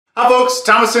Hi folks,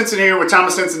 Thomas Henson here with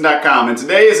thomashenson.com, and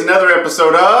today is another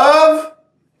episode of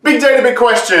Big Data, Big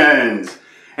Questions.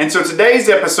 And so today's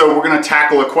episode we're going to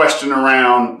tackle a question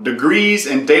around degrees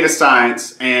and data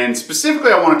science, and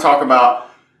specifically I want to talk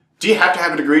about, do you have to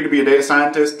have a degree to be a data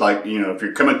scientist? Like, if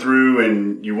you're coming through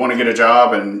and you want to get a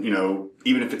job and,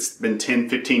 even if it's been 10,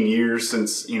 15 years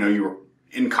since, you were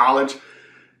in college,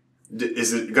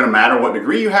 is it going to matter what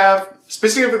degree you have?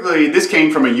 Specifically, this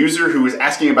came from a user who was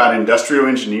asking about industrial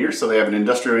engineers. So they have an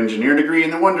industrial engineer degree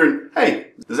and they're wondering,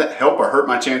 hey, does that help or hurt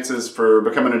my chances for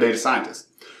becoming a data scientist?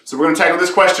 So we're going to tackle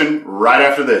this question right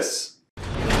after this.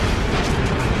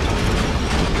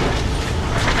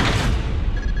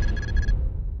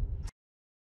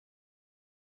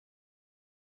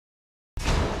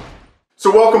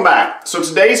 So welcome back. So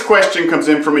today's question comes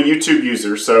in from a YouTube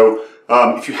user. So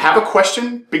if you have a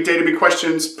question, Big Data Big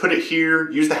Questions, put it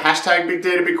here. Use the hashtag Big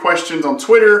Data Big Questions on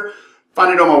Twitter.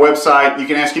 Find it on my website. You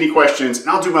can ask any questions, and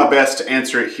I'll do my best to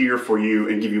answer it here for you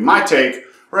and give you my take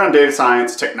around data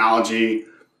science, technology,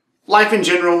 life in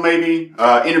general maybe,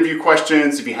 interview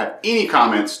questions. If you have any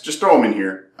comments, just throw them in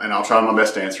here, and I'll try my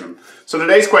best to answer them. So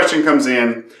today's question comes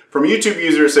in from a YouTube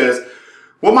user. It says,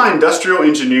 will my industrial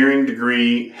engineering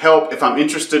degree help if I'm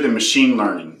interested in machine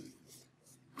learning?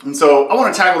 And so I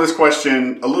want to tackle this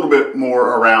question a little bit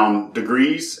more around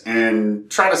degrees and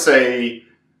try to say,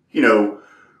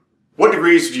 what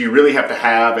degrees do you really have to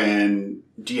have, and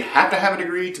do you have to have a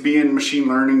degree to be in machine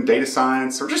learning, data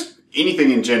science, or just anything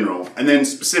in general? And then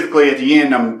specifically at the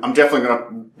end, I'm definitely going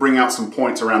to bring out some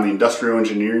points around the industrial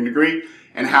engineering degree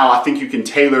and how I think you can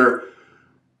tailor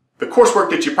the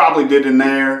coursework that you probably did in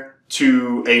there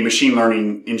to a machine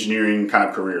learning engineering kind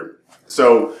of career.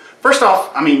 So first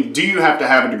off, do you have to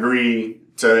have a degree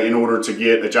in order to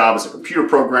get a job as a computer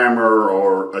programmer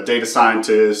or a data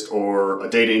scientist or a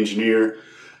data engineer?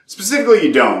 Specifically,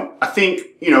 you don't. I think,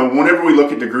 whenever we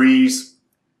look at degrees,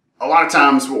 a lot of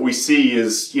times what we see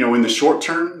is, in the short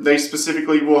term, they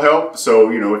specifically will help. So,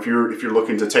 if you're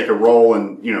looking to take a role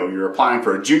and, you're applying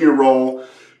for a junior role,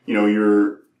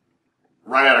 you're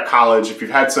right out of college, if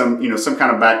you've had some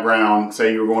kind of background,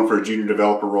 say you were going for a junior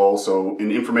developer role, so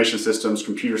in information systems,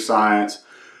 computer science,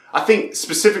 I think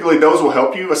specifically those will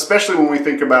help you, especially when we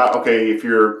think about, okay, if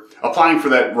you're applying for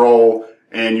that role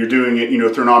and you're doing it,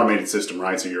 through an automated system,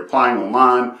 right? So you're applying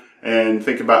online, and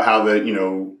think about how the,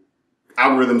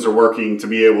 algorithms are working to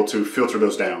be able to filter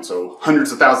those down. So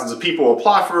hundreds of thousands of people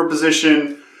apply for a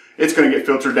position. It's going to get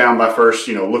filtered down by first,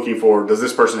 looking for, does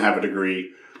this person have a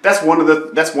degree? That's one of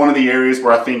the areas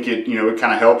where I think it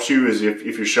kind of helps you, is if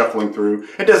you're shuffling through.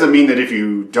 It doesn't mean that if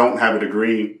you don't have a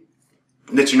degree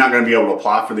that you're not going to be able to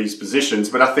apply for these positions.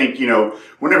 But I think,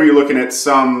 whenever you're looking at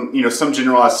some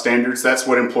generalized standards, that's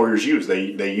what employers use.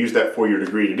 They use that 4-year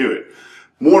degree to do it.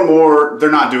 More and more, they're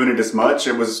not doing it as much.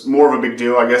 It was more of a big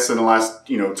deal, I guess, in the last,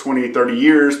 20, 30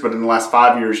 years. But in the last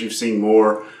 5 years, you've seen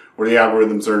more where the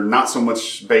algorithms are not so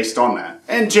much based on that.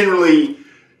 And generally,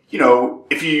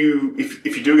 if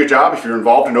you do a good job, if you're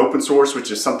involved in open source,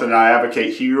 which is something that I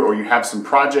advocate here, or you have some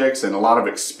projects and a lot of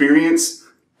experience,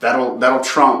 that'll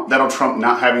trump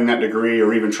not having that degree,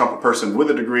 or even trump a person with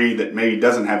a degree that maybe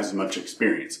doesn't have as much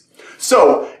experience.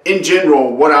 So in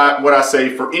general, what I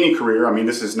say for any career,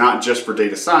 this is not just for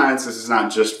data science, this is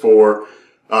not just for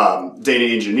data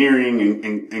engineering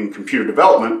and computer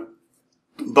development,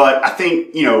 but I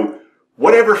think,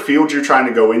 whatever field you're trying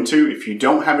to go into, if you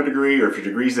don't have a degree, or if your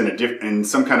degree's in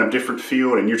some kind of different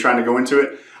field and you're trying to go into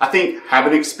it, I think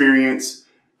having experience,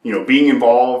 being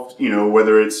involved,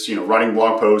 whether it's, writing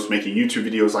blog posts, making YouTube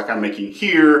videos like I'm making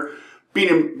here,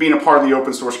 being a part of the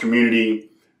open source community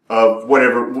of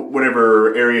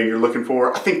whatever area you're looking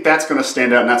for, I think that's going to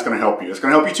stand out and that's going to help you. It's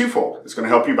going to help you twofold. It's going to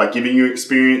help you by giving you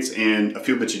experience in a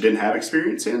field that you didn't have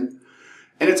experience in.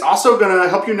 And it's also going to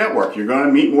help you network. You're going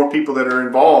to meet more people that are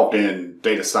involved in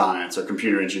data science or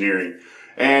computer engineering.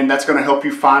 And that's going to help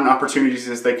you find opportunities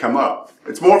as they come up.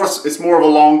 It's more of a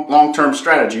long-term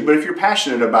strategy, but if you're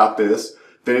passionate about this,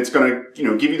 then it's going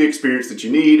to, give you the experience that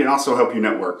you need and also help you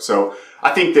network. So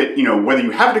I think that, whether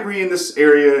you have a degree in this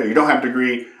area or you don't have a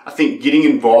degree, I think getting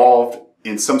involved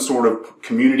in some sort of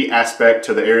community aspect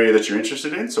to the area that you're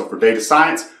interested in. So for data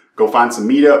science, go find some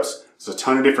meetups. There's a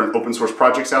ton of different open source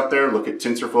projects out there. Look at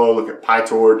TensorFlow, look at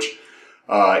PyTorch,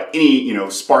 any,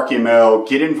 SparkML,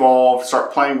 get involved,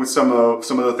 start playing with some of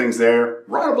the things there,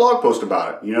 write a blog post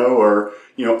about it, or,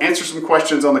 answer some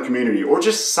questions on the community, or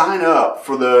just sign up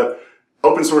for the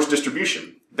open source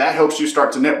distribution. That helps you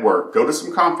start to network, go to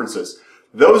some conferences.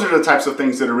 Those are the types of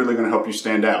things that are really going to help you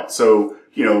stand out. So,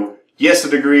 yes, a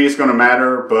degree is going to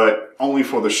matter, but only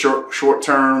for the short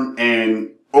term,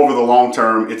 and over the long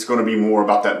term, it's going to be more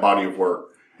about that body of work.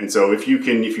 And so if you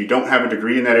don't have a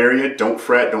degree in that area, don't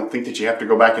fret. Don't think that you have to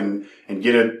go back and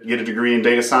get a degree in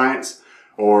data science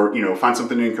or, find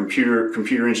something in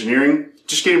computer engineering.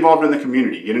 Just get involved in the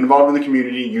community. Get involved in the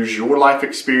community, use your life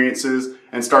experiences,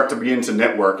 and start to begin to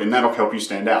network, and that'll help you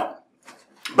stand out.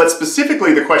 But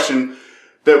specifically, the question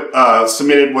that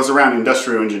submitted was around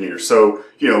industrial engineers. So,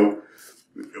 will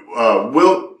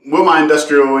my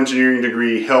industrial engineering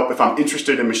degree help if I'm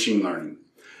interested in machine learning?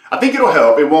 I think it'll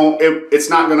help. It's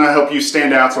not going to help you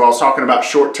stand out. So I was talking about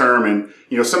short term, and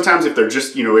sometimes if they're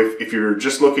just if you're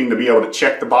just looking to be able to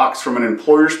check the box from an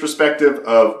employer's perspective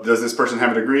of does this person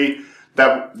have a degree,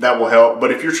 that will help.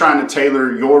 But if you're trying to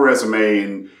tailor your resume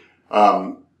and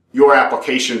your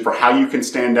application for how you can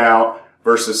stand out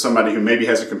versus somebody who maybe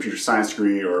has a computer science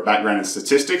degree or a background in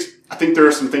statistics, I think there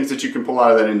are some things that you can pull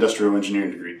out of that industrial engineering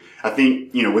degree. I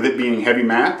think, with it being heavy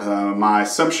math, my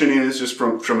assumption is, just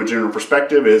from a general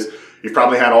perspective, is you've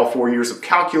probably had all 4 years of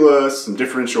calculus, some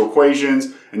differential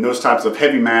equations, and those types of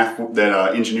heavy math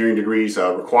that engineering degrees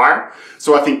require.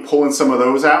 So I think pulling some of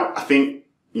those out, I think,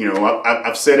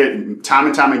 I've said it time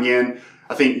and time again,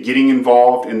 I think getting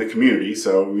involved in the community,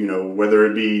 so, whether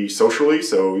it be socially,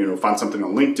 so, find something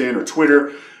on LinkedIn or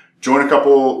Twitter, join a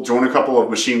couple of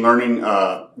machine learning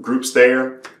groups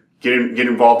there, get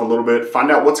involved a little bit,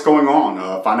 find out what's going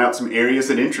on, find out some areas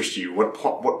that interest you. What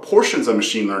portions of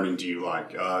machine learning do you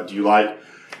like? Do you like,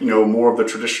 more of the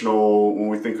traditional, when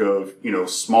we think of,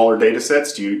 smaller data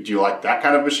sets, do you like that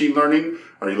kind of machine learning?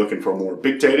 Are you looking for more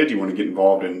big data? Do you want to get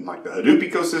involved in like the Hadoop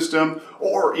ecosystem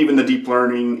or even the deep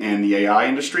learning and the AI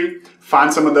industry?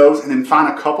 Find some of those and then find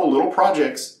a couple little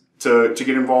projects to get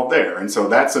involved there. And so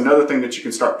that's another thing that you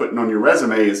can start putting on your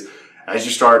resume is as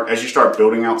you start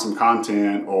building out some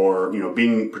content or,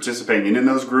 participating in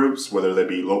those groups, whether they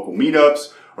be local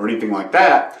meetups or anything like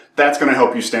that, that's going to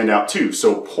help you stand out too.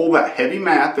 So pull that heavy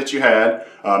math that you had,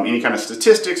 any kind of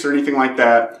statistics or anything like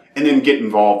that, and then get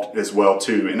involved as well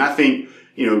too. And I think,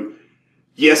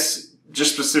 yes,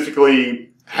 just specifically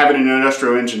having an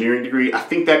industrial engineering degree, I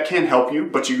think that can help you,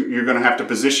 but you're going to have to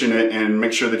position it and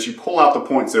make sure that you pull out the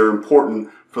points that are important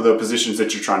for the positions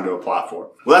that you're trying to apply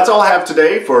for. Well, that's all I have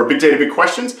today for Big Data Big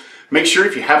Questions. Make sure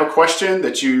if you have a question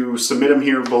that you submit them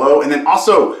here below, and then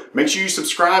also make sure you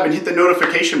subscribe and hit the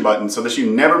notification button so that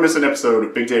you never miss an episode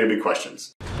of Big Data Big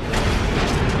Questions.